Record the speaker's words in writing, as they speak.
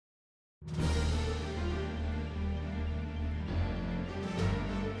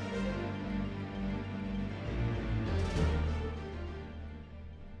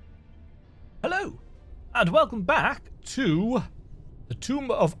And welcome back to the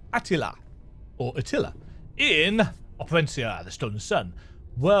tomb of Attila, or Attila, in Operencia, the Stone Sun,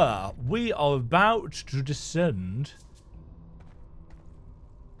 where we are about to descend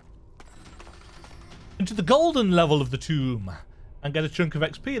into the golden level of the tomb and get a chunk of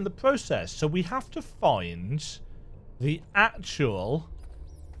XP in the process. So we have to find the actual,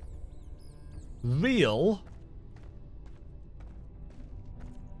 real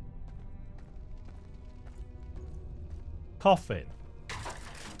coffin.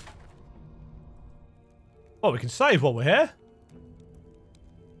 Oh, we can save while we're here.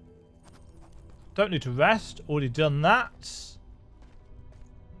 Don't need to rest. Already done that.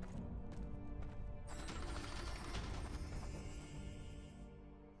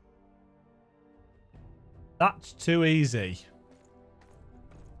 That's too easy.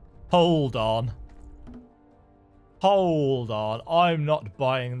 Hold on. Hold on. I'm not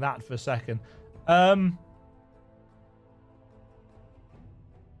buying that for a second.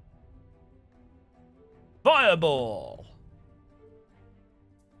 Fireball.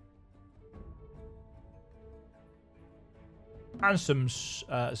 And some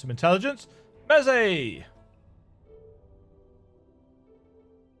intelligence. Mezzy.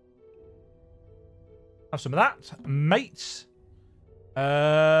 Have some of that, mate.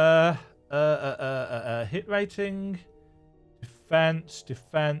 Hit rating, defense.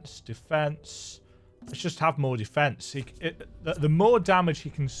 Let's just have more defense. The more damage he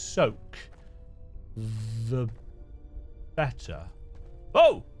can soak, the better.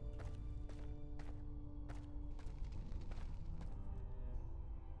 Oh!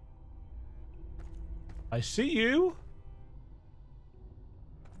 I see you.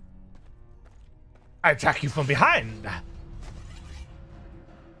 I attack you from behind.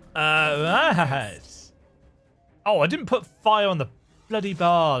 Right. Oh, I didn't put fire on the bloody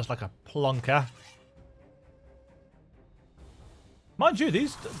bars like a plonker. Mind you,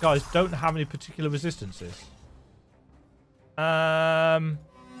 these guys don't have any particular resistances. I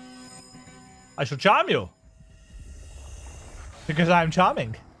shall charm you. Because I am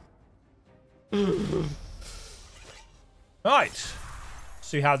charming. Right.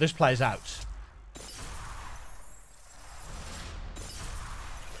 See how this plays out.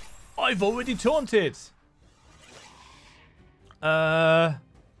 I've already taunted.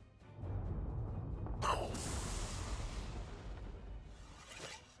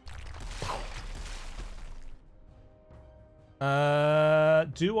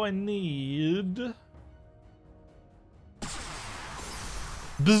 Do I need...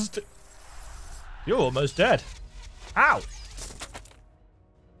 Bzzzt. You're almost dead. Ow.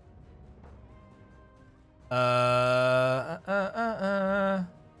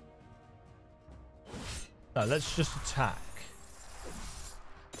 No, let's just attack.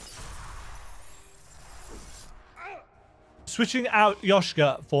 Switching out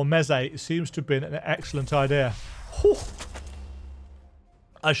Yoshka for Meze seems to have been an excellent idea. Whew.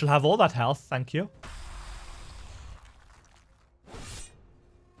 I shall have all that health, thank you.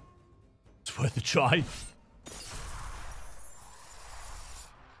 It's worth a try.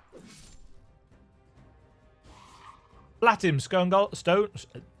 Flat him, stone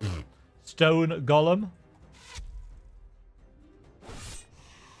golem.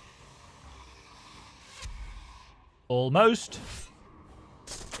 Almost.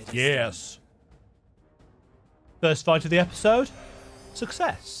 Yes. First fight of the episode.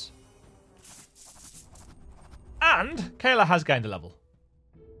 Success. And Kayla has gained a level.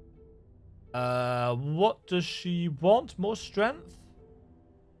 What does she want? More strength?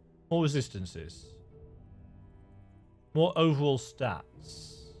 More resistances? More overall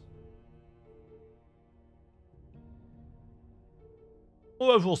stats?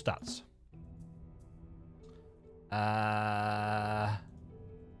 More overall stats.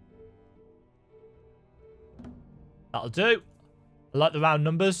 That'll do. I like the round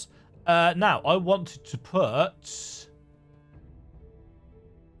numbers. Now, I wanted to put...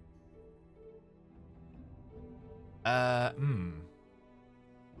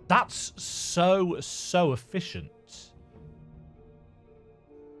 That's so efficient.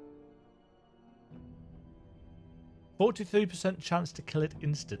 43% chance to kill it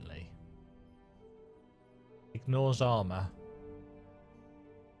instantly. Ignores armor.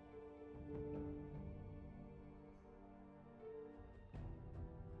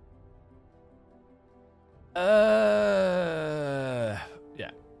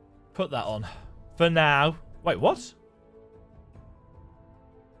 Yeah. Put that on. For now. Wait, what?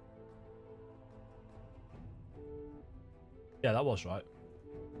 Yeah, that was right.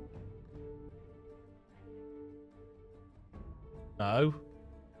 No.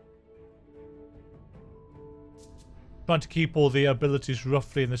 trying to keep all the abilities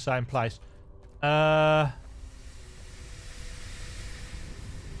roughly in the same place.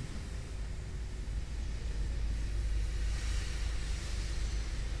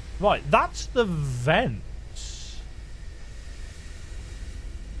 Right, that's the vent.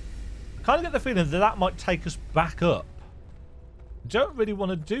 I kind of get the feeling that that might take us back up. I don't really want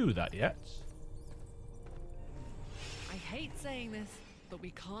to do that yet. I hate saying this, but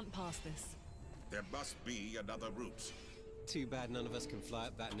we can't pass this. There must be another route. Too bad none of us can fly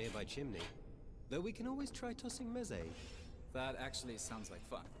up that nearby chimney. Though we can always try tossing meze. That actually sounds like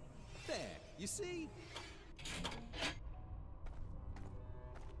fun. There, you see?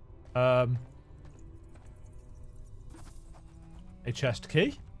 A chest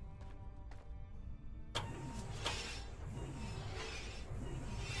key.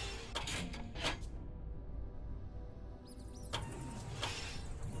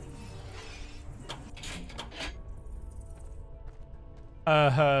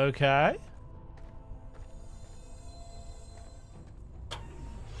 Okay.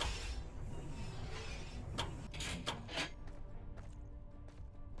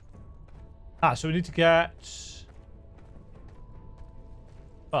 Ah, so we need to get...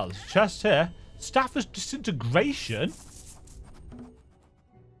 Well, there's a chest here. Staff of disintegration?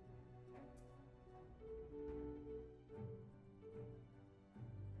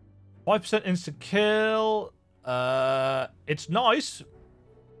 %, instant kill. It's nice.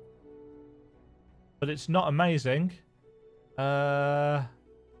 But it's not amazing. Boss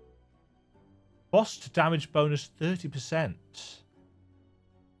damage bonus 30%.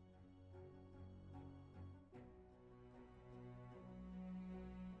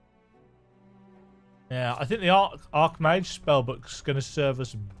 Yeah, I think the Archmage spellbook's going to serve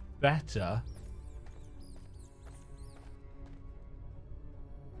us better.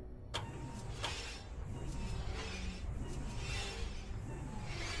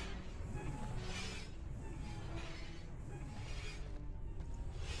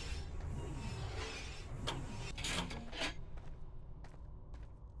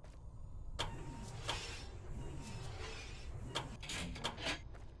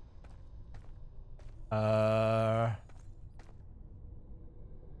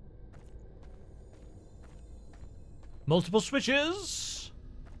 Multiple switches.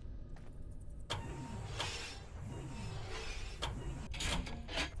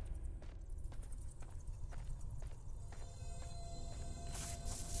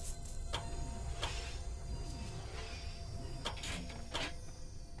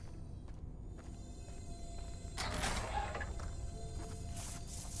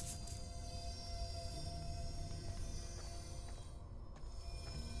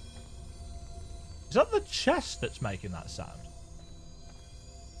 Is that the chest that's making that sound?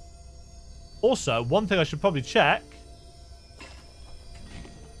 Also, one thing I should probably check.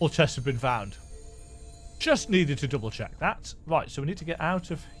 All chests have been found. Just needed to double check that. Right, so we need to get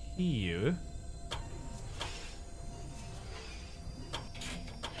out of here.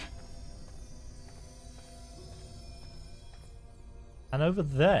 And over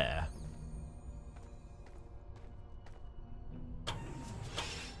there.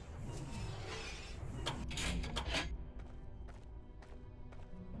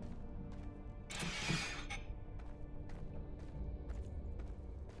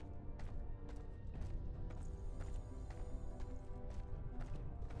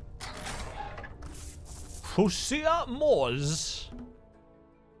 Hosea Moors.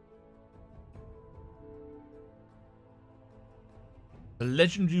 The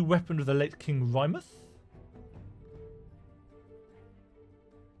legendary weapon of the late King Rymuth.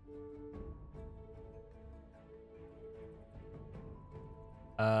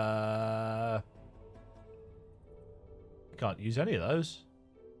 Can't use any of those.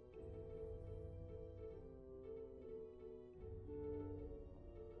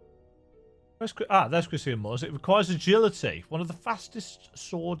 There's Christian Moors. It requires agility. One of the fastest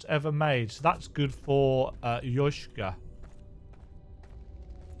swords ever made. So that's good for Yoshka.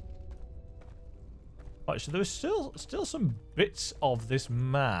 Right, so there is still some bits of this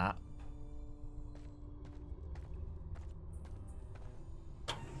map.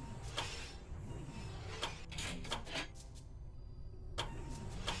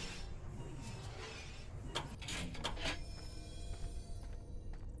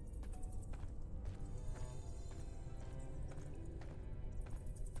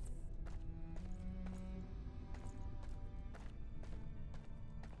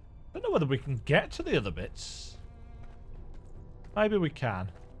 I don't know whether we can get to the other bits. Maybe we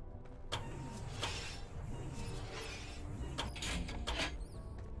can.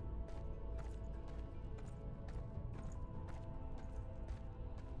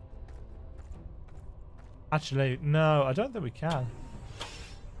 Actually, no, I don't think we can.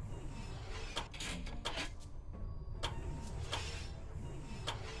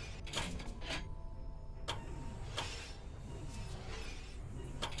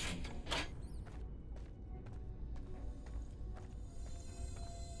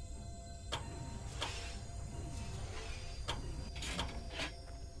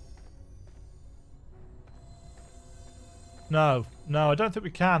 No, no, I don't think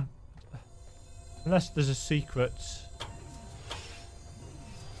we can. Unless there's a secret.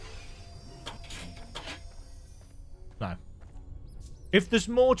 No. If there's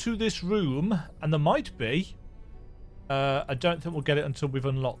more to this room, and there might be, I don't think we'll get it until we've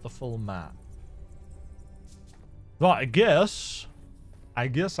unlocked the full map. Right, I guess. We're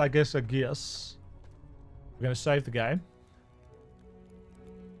going to save the game.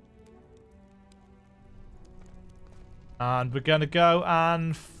 And we're going to go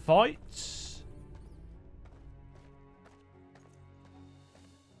and fight.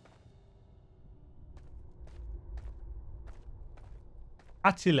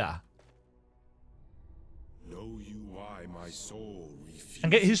 Attila. Know you why my soul refuses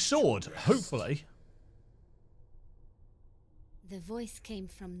And get his sword, to rest? hopefully. The voice came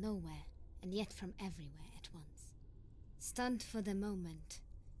from nowhere, and yet from everywhere at once. Stunned for the moment,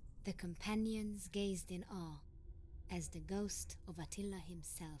 the companions gazed in awe as the ghost of Attila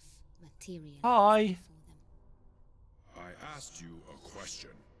himself materialized Hi. before them. I asked you a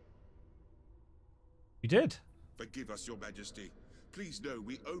question. You did. Forgive us, your majesty. Please know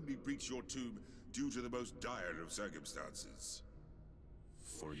we only breached your tomb due to the most dire of circumstances.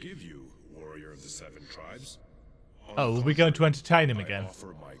 Forgive you, warrior of the 7 tribes. On Oh, the are we going to contrary, entertain him I again?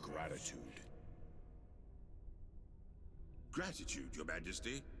 offer my gratitude. Gratitude, your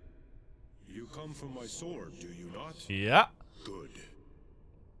majesty. You come from my sword, do you not? Yeah. Good.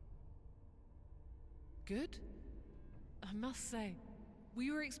 Good? I must say,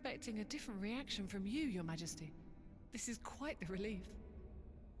 we were expecting a different reaction from you, Your Majesty. This is quite the relief.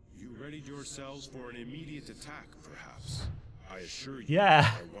 You readied yourselves for an immediate attack, perhaps. I assure you,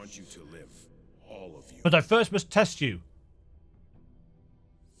 Yeah. I want you to live. All of you. But I first must test you.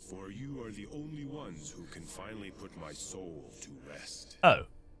 For you are the only ones who can finally put my soul to rest. Oh.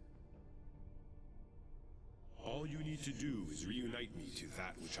 All you need to do is reunite me to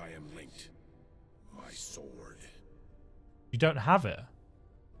that which I am linked. My sword. You don't have it.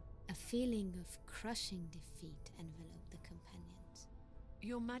 A feeling of crushing defeat enveloped the companions.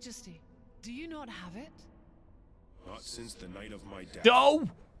 Your Majesty, do you not have it? Not since the night of my death. No!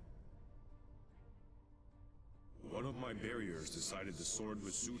 One of my barriers decided the sword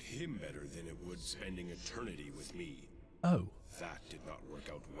would suit him better than it would spending eternity with me. Oh. That did not work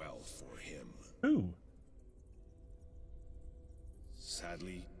out well for him. Who?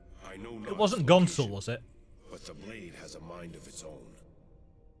 Sadly, I know not It wasn't its Gonsel, location, was it? but the blade has a mind of its own.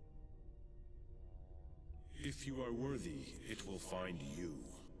 If you are worthy, it will find you.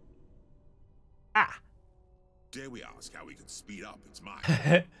 Ah. Dare we ask how we could speed up its march?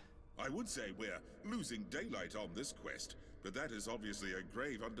 I would say we're losing daylight on this quest, but that is obviously a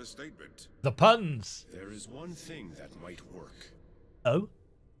grave understatement. The puns. There is one thing that might work. Oh?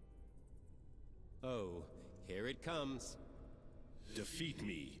 Oh, here it comes. Defeat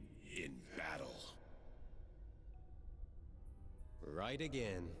me in battle. Right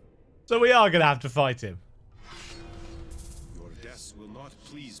again. So we are going to have to fight him. Your deaths will not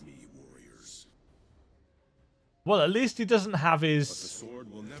please me, warriors. Well, at least he doesn't have But the his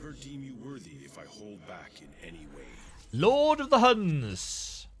sword will never deem you worthy if I hold back in any way. Lord of the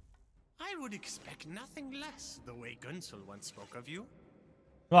Huns. I would expect nothing less, the way Gunsel once spoke of you.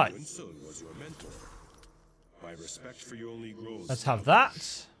 Right. Gunsel was your mentor. My respect for you only grows. Let's have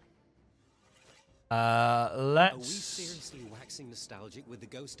that. Are we Let's... seriously waxing nostalgic with the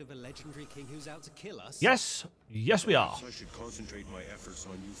ghost of a legendary king who's out to kill us? Yes. Yes, we are. Perhaps I should concentrate my efforts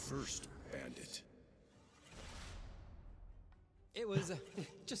on you first, bandit. It was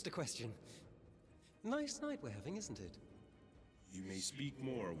just a question. Nice night we're having, isn't it? You may speak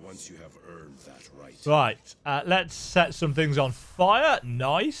more once you have earned that right. Right. Let's set some things on fire.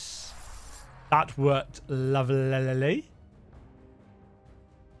 Nice. That worked lovely.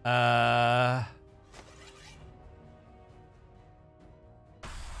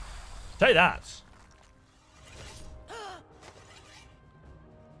 Take that.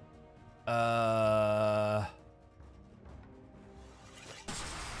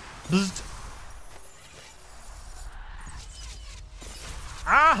 Bzzzt.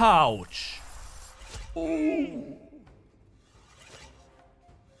 Ouch. Ooh.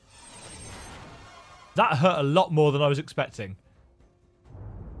 That hurt a lot more than I was expecting.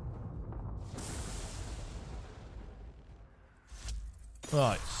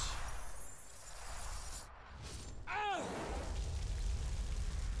 Right.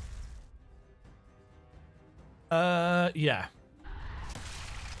 Yeah.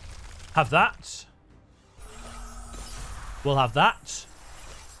 Have that. We'll have that.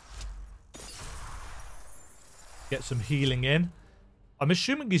 Get some healing in. I'm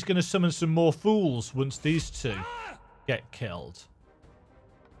assuming he's going to summon some more fools once these two get killed.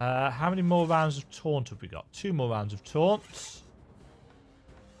 How many more rounds of taunt have we got? 2 more rounds of taunt.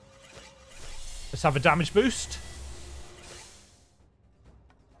 Let's have a damage boost.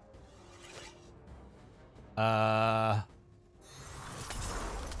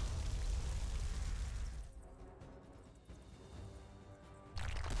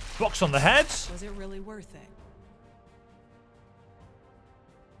 Box on the head. Was it really worth it?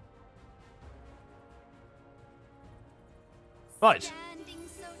 Right. Standing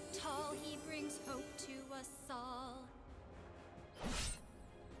so tall, he brings hope to us all.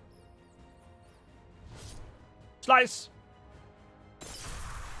 Slice.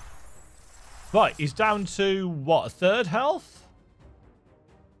 Right, he's down to, what, a third health?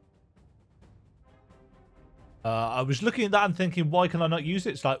 I was looking at that and thinking, why can I not use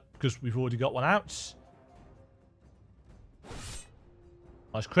it? It's like, because we've already got one out.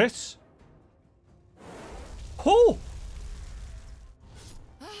 Nice Chris. Oh!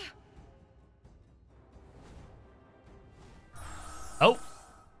 Oh.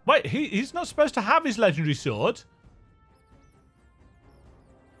 Wait, he's not supposed to have his legendary sword.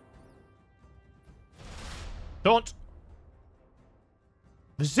 Don't.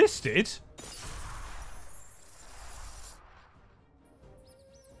 Resisted?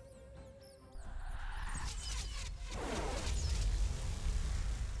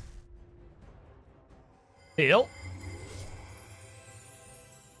 Heal.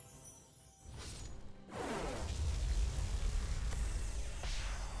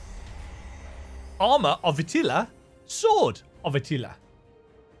 Armor of Attila. Sword of Attila.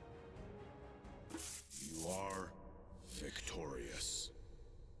 You are victorious.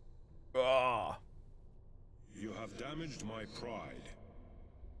 Ah. You have damaged my pride.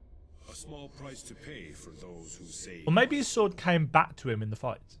 A small price to pay for those who say. Or maybe his sword came back to him in the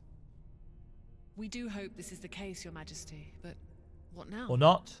fight. We do hope this is the case, Your Majesty, but what now? Or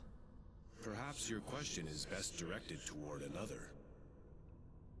not. Perhaps your question is best directed toward another.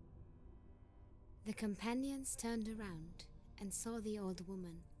 The companions turned around and saw the old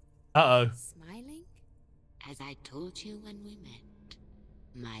woman. Uh-oh. Smiling? As I told you when we met,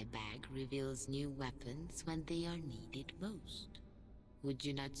 my bag reveals new weapons when they are needed most. Would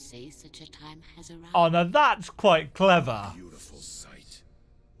you not say such a time has arrived? Oh, now that's quite clever. Beautiful sight.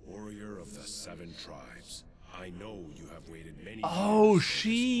 Warrior of the 7 tribes. I know you have waited many Oh, years for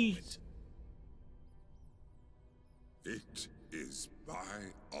she... this moment. It is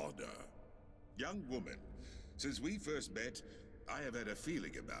my honor. Young woman, since we first met, I have had a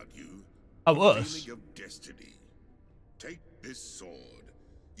feeling about you. Oh, A us. feeling of destiny. Take this sword.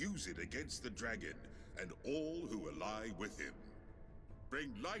 Use it against the dragon and all who ally with him.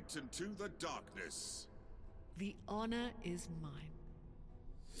 Bring light into the darkness. The honor is mine.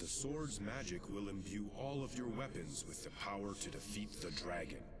 The sword's magic will imbue all of your weapons with the power to defeat the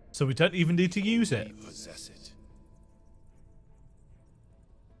dragon. So we don't even need to use it. We possess it.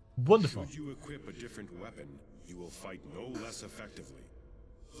 Wonderful. Should you equip a different weapon, you will fight no less effectively.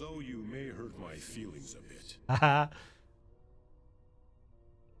 Though you may hurt my feelings a bit. Haha.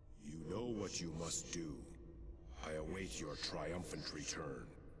 You know what you must do. I await your triumphant return.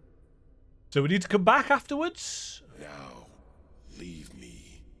 So we need to come back afterwards? Now, leave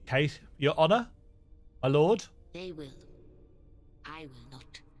me. Kate, your honor? My lord? They will. I will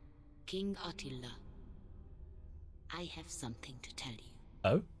not. King Attila, I have something to tell you.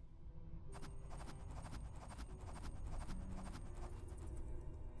 Oh?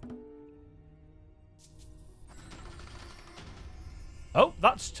 Oh,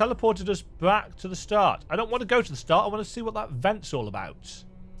 that's teleported us back to the start. I don't want to go to the start. I want to see what that vent's all about.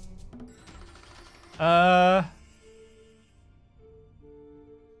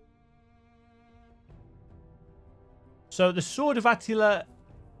 So the Sword of Attila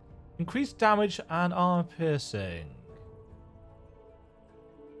increased damage and armor piercing.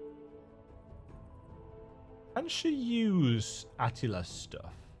 Can she use Attila's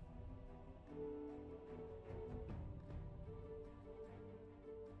stuff?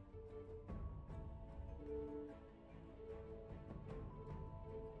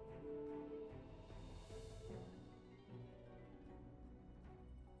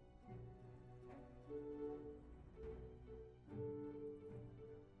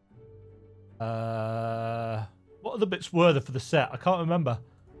 What other bits were there for the set? I can't remember.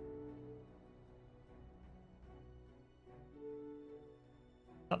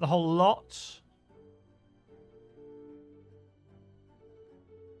 Is that the whole lot?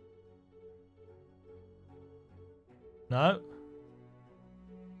 No.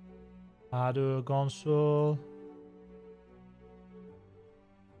 Hardware console.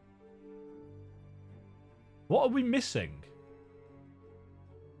 What are we missing?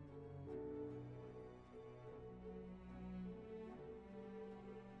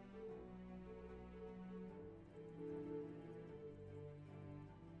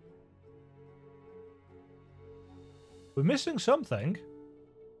 We're missing something.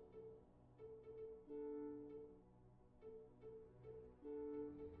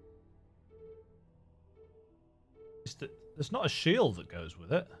 There's not a shield that goes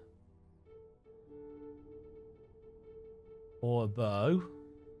with it. Or a bow.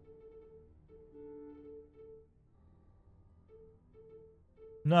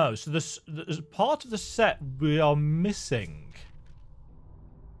 No, so there's part of the set we are missing.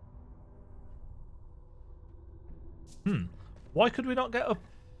 Why could we not get up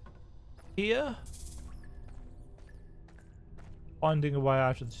here? Finding a way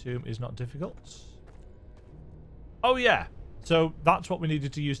out of the tomb is not difficult. Oh yeah, so that's what we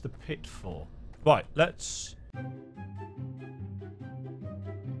needed to use the pit for. Right, let's...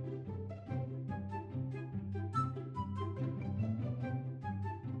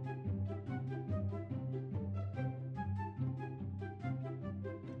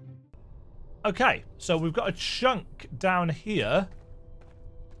 Okay, so we've got a chunk down here.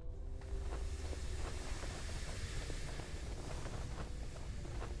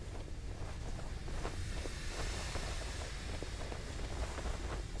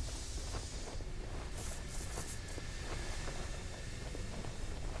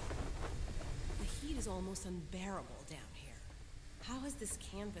 The heat is almost unbearable down here. How has this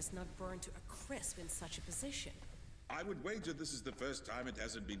canvas not burned to a crisp in such a position? I would wager this is the first time it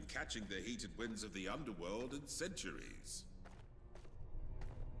hasn't been catching the heated winds of the underworld in centuries.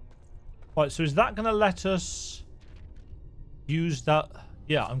 Right, so is that going to let us use that?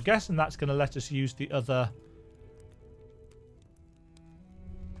 Yeah, I'm guessing that's going to let us use the other...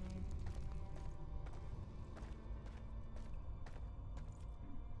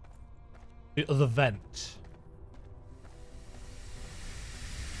 the other vent.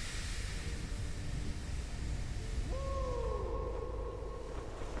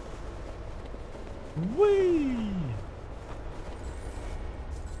 Whee!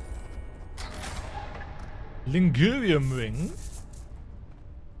 Lingurium ring.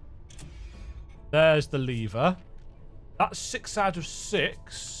 There's the lever. That's 6 out of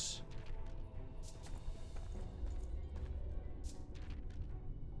 6.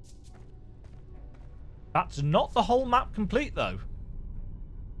 That's not the whole map complete, though.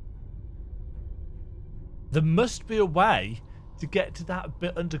 There must be a way to get to that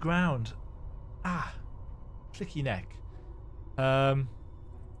bit underground. Ah, flicky neck.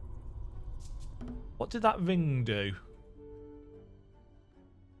 What did that ring do?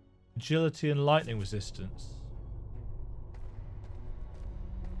 Agility and lightning resistance.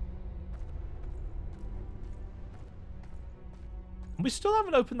 We still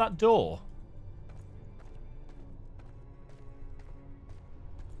haven't opened that door.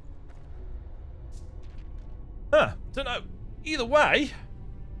 Huh, don't know. Either way,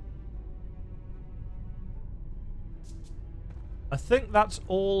 I think that's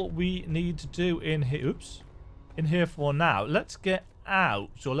all we need to do in here. Oops. In here for now. Let's get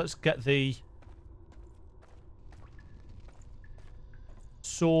out. So let's get the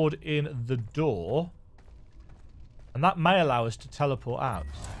sword in the door. And that may allow us to teleport out.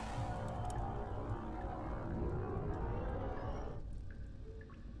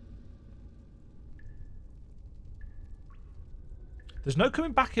 There's no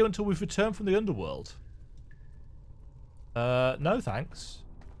coming back here until we've returned from the underworld. No thanks.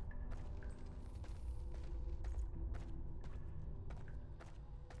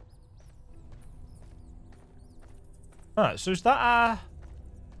 Alright, so is that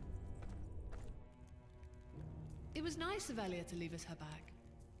It was nice of Elia to leave us her bag.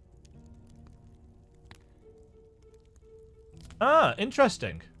 Ah,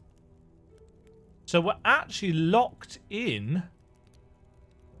 interesting. So we're actually locked in.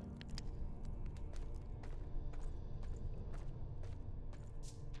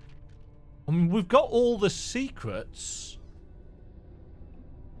 I mean, we've got all the secrets.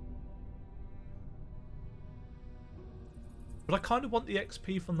 But I kind of want the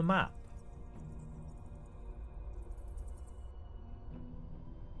XP from the map.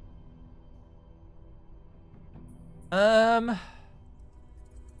 I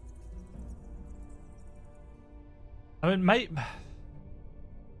mean, mate,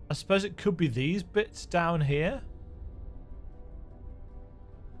 I suppose it could be these bits down here.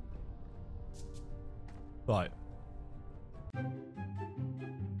 Right.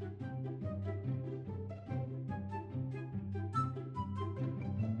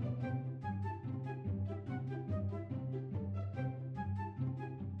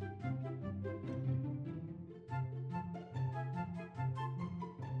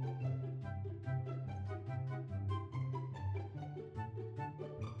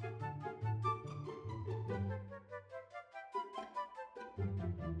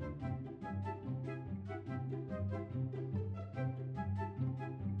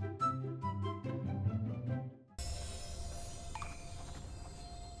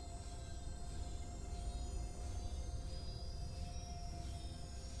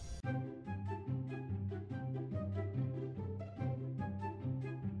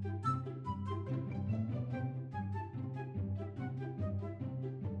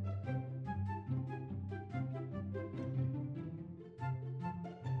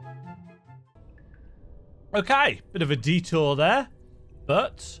 Okay, bit of a detour there,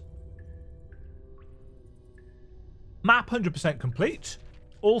 but map 100% complete.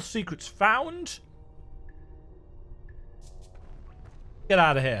 All secrets found. Get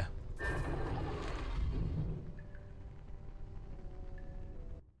out of here.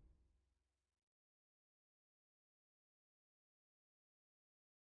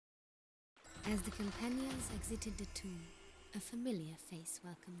 As the companions exited the tomb, a familiar face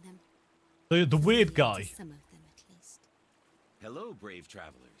welcomed them. The weird guy. Some of them, at least. Hello, brave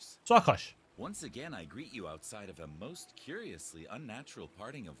travelers. Sarkosh. Once again, I greet you outside of a most curiously unnatural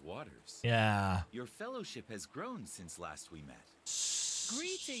parting of waters. Yeah. Your fellowship has grown since last we met.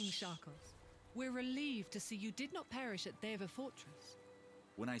 Greetings, Sharkos. We're relieved to see you did not perish at Deva Fortress.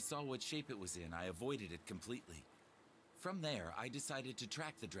 When I saw what shape it was in, I avoided it completely. From there, I decided to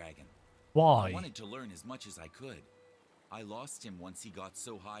track the dragon. Why? I wanted to learn as much as I could. I lost him once he got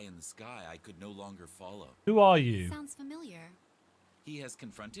so high in the sky I could no longer follow. Who are you? Sounds familiar. He has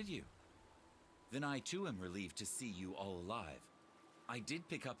confronted you. Then I too am relieved to see you all alive. I did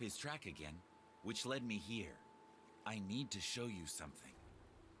pick up his track again, which led me here. I need to show you something.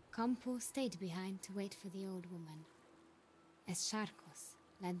 Campo stayed behind to wait for the old woman, as Sharkos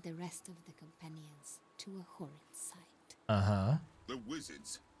led the rest of the companions to a horrid sight. Uh-huh. The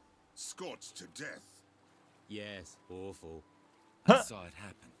wizards, scorched to death. Yes, awful. I saw it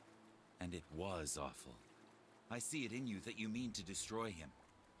happen, and it was awful. I see it in you that you mean to destroy him.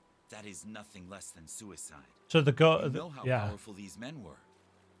 That is nothing less than suicide. So the guy, you know how powerful these men were.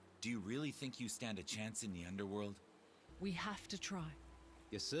 Do you really think you stand a chance in the underworld? We have to try.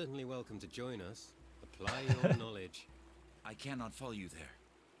 You're certainly welcome to join us. Apply your knowledge. I cannot follow you there.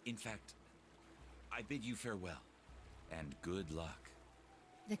 In fact, I bid you farewell, and good luck.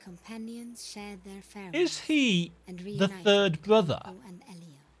 The companions shared their farewells. Is he and the third brother? And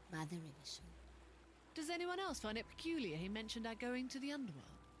Elia by the river shore. Does anyone else find it peculiar he mentioned our going to the underworld?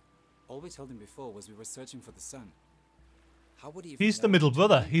 All we told him before was we were searching for the sun. How would he? He's the middle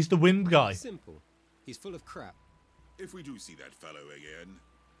brother. He's the wind guy. Simple. He's full of crap. If we do see that fellow again,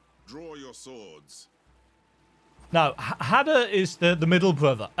 draw your swords. No, Hadda is the middle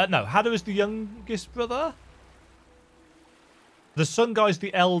brother. No, Hadda is the youngest brother. The sun guy's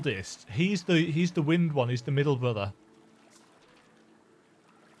the eldest. He's the wind one. He's the middle brother.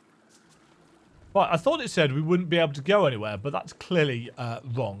 Right, I thought it said we wouldn't be able to go anywhere, but that's clearly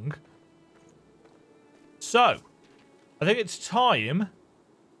wrong. So, I think it's time.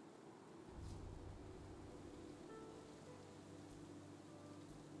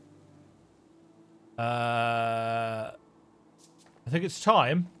 I think it's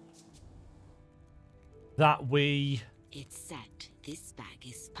time that we... It's set. This bag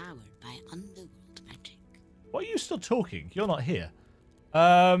is powered by underworld magic. Why are you still talking? You're not here.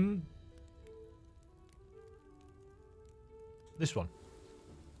 This one.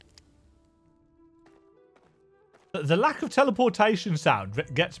 The lack of teleportation sound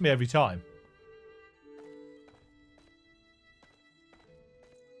gets me every time.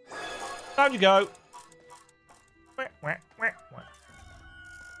 Down you go.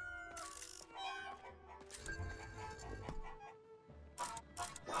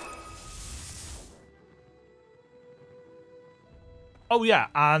 Oh yeah,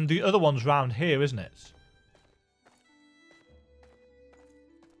 and the other one's round here, isn't it?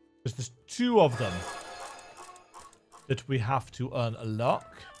 Because there's two of them that we have to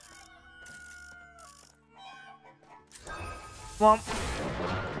unlock. Come on.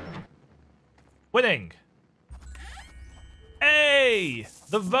 Winning. Hey!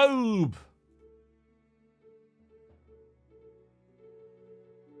 The robe!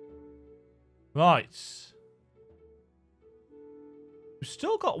 Right. We've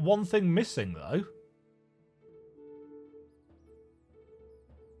still got one thing missing, though.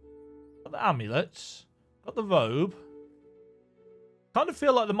 Got the amulets. Got the robe. Kind of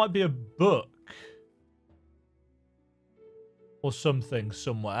feel like there might be a book. Or something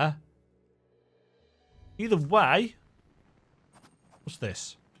somewhere. Either way. What's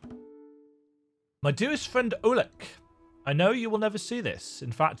this? My dearest friend Oleg, I know you will never see this.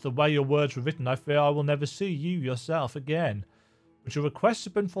 In fact, the way your words were written, I fear I will never see you yourself again. But your requests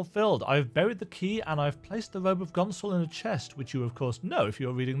have been fulfilled. I have buried the key and I have placed the robe of Gonsol in a chest, which you of course know if you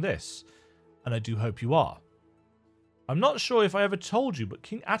are reading this. And I do hope you are. I'm not sure if I ever told you, but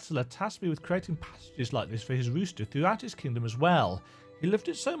King Attila tasked me with creating passages like this for his rooster throughout his kingdom as well. He loved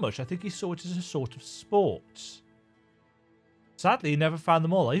it so much I think he saw it as a sort of sport. Sadly, he never found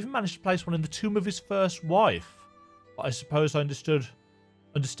them all. I even managed to place one in the tomb of his first wife. But I suppose I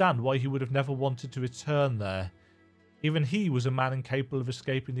understand why he would have never wanted to return there. Even he was a man incapable of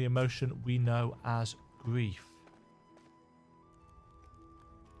escaping the emotion we know as grief.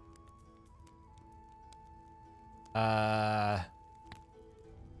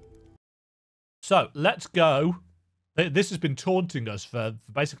 So, let's go. This has been taunting us for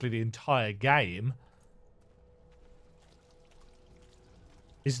basically the entire game.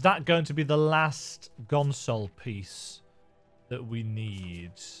 Is that going to be the last Gonsol piece that we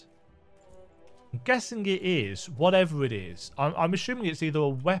need? I'm guessing it is, whatever it is. I'm assuming it's either a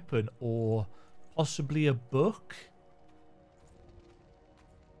weapon or possibly a book.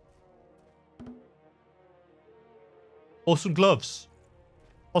 Or some gloves.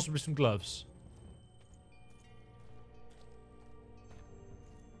 Possibly some gloves.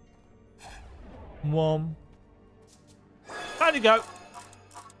 One. There you go.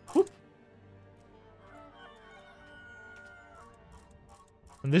 Whoop.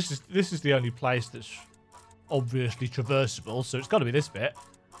 And this is the only place that's obviously traversable, so it's got to be this bit.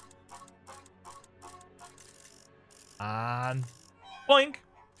 And boink.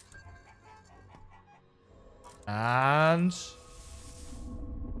 And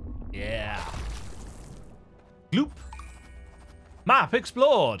yeah. Gloop. Map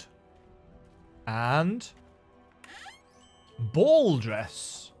explored. And ball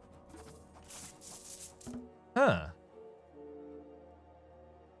dress. Huh.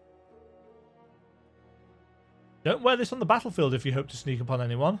 Don't wear this on the battlefield if you hope to sneak upon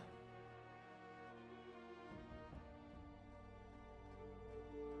anyone.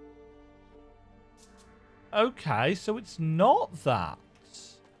 Okay, so it's not that.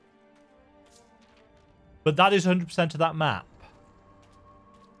 But that is 100% of that map.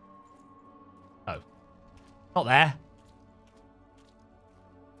 Oh. Not there.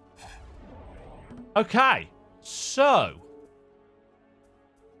 Okay, so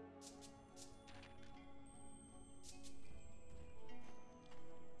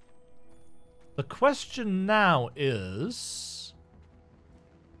the question now is,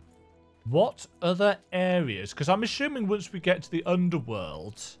 what other areas? Because I'm assuming once we get to the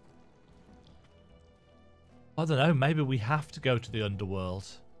underworld, I don't know, maybe we have to go to the underworld.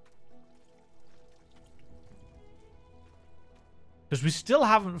 Because we still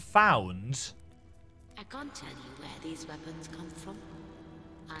haven't found... I can't tell you where these weapons come from.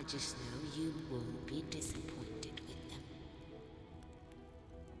 I just know you won't be disappointed with them.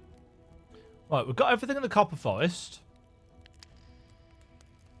 Right, we've got everything in the Copper Forest.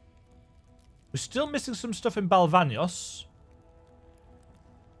 We're still missing some stuff in Balvanios.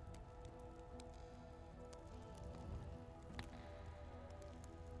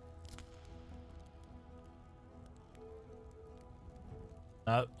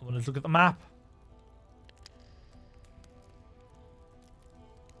 No, I want to look at the map.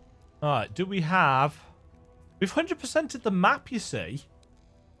 Alright, do we have... We've 100%ed the map, you see.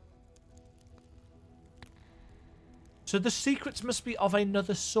 So the secrets must be of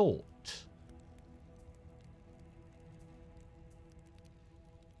another sort.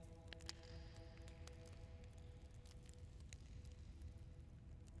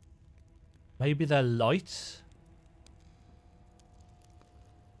 Maybe they're light.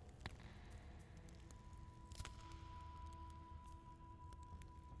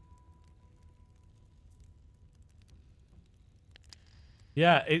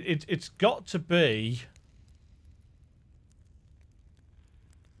 Yeah, it's got to be...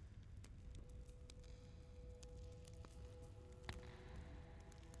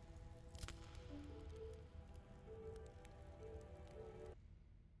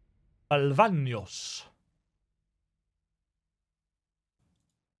 Balvanios.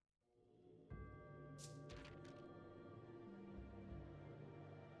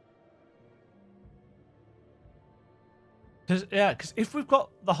 Because if we've got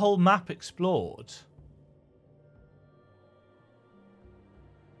the whole map explored,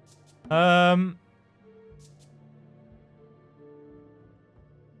 right.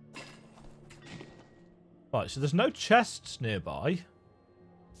 So there's no chests nearby.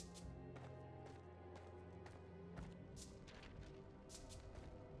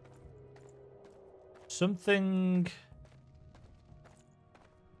 Something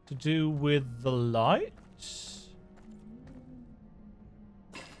to do with the lights.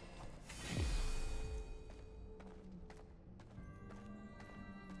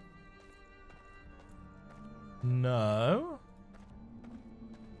 No.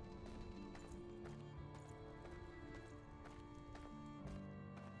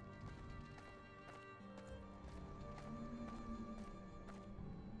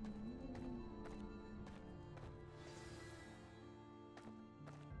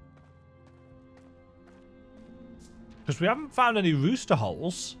 Because we haven't found any rooster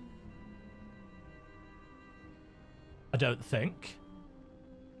holes. I don't think.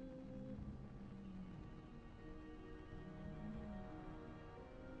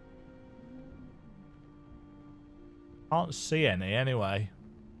 Can't see any anyway.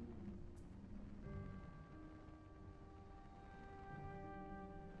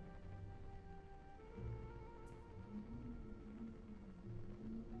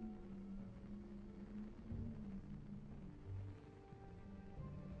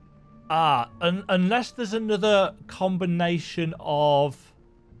 Unless there's another combination of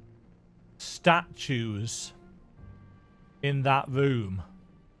statues in that room.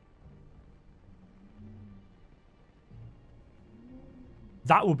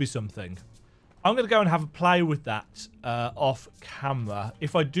 That would be something. I'm going to go and have a play with that off camera.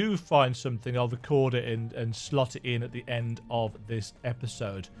 If I do find something, I'll record it and slot it in at the end of this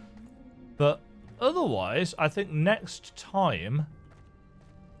episode. But otherwise, I think next time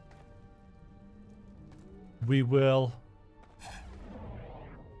we will...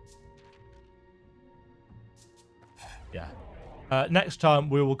 Yeah. Next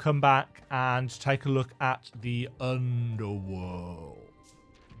time we will come back and take a look at the underworld.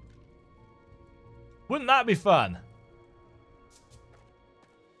 Wouldn't that be fun?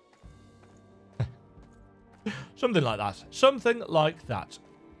 Something like that. Something like that.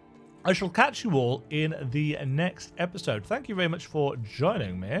 I shall catch you all in the next episode. Thank you very much for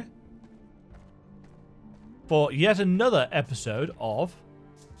joining me for yet another episode of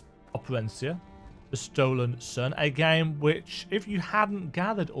Operencia, The Stolen Sun, a game which, if you hadn't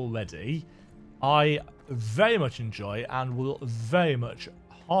gathered already, I very much enjoy and will very much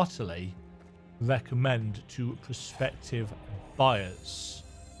heartily recommend to prospective buyers.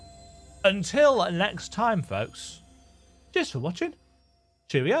 Until next time, folks, cheers for watching.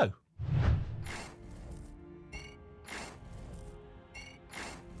 Cheerio.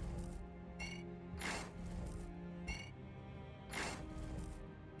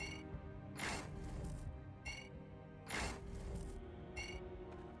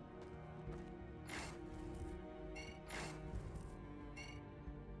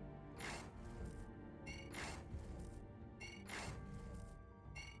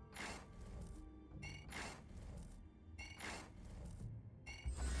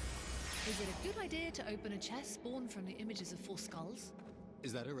 Is it a good idea to open a chest spawned from the images of 4 skulls?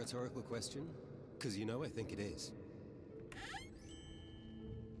 Is that a rhetorical question? Because you know I think it is.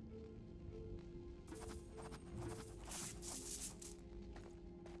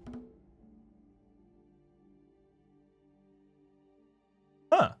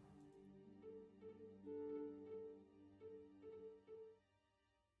 Huh.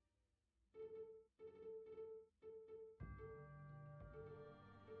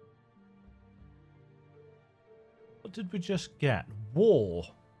 What did we just get? War.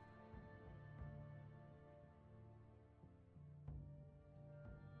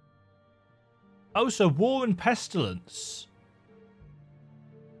 Oh, so war and pestilence.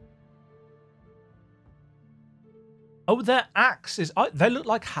 Oh, their axes. They look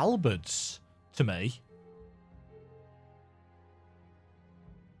like halberds to me.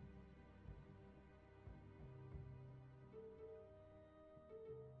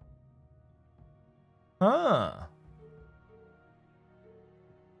 Ah.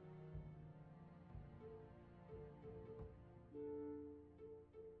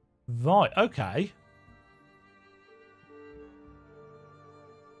 Right, okay.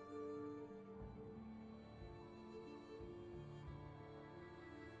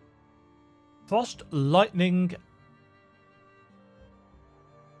 Frost, lightning.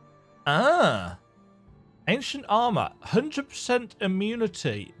 Ah. Ancient armor. 100%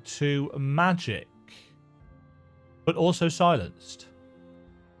 immunity to magic. but also silenced.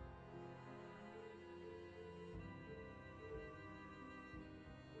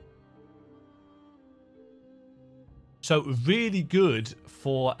 So really good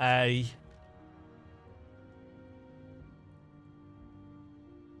for a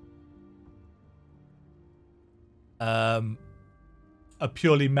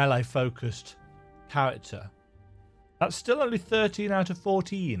purely melee focused character. That's still only 13 out of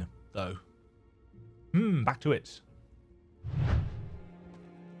 14 though. Back to it.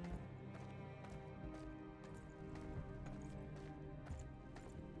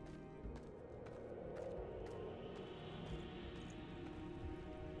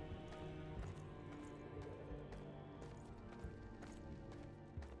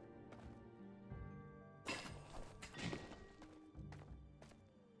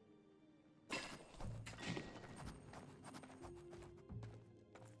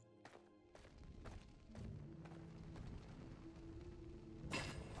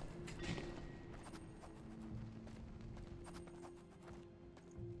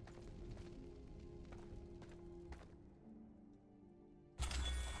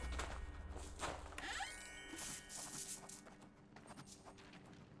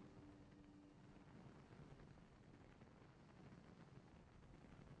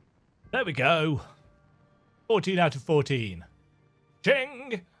 There we go. 14 out of 14.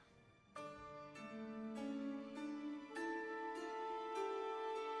 Ching!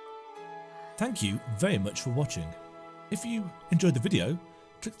 Thank you very much for watching. If you enjoyed the video,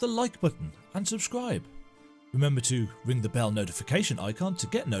 click the like button and subscribe. Remember to ring the bell notification icon to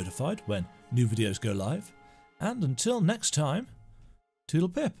get notified when new videos go live. And until next time, toodle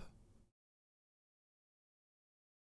pip.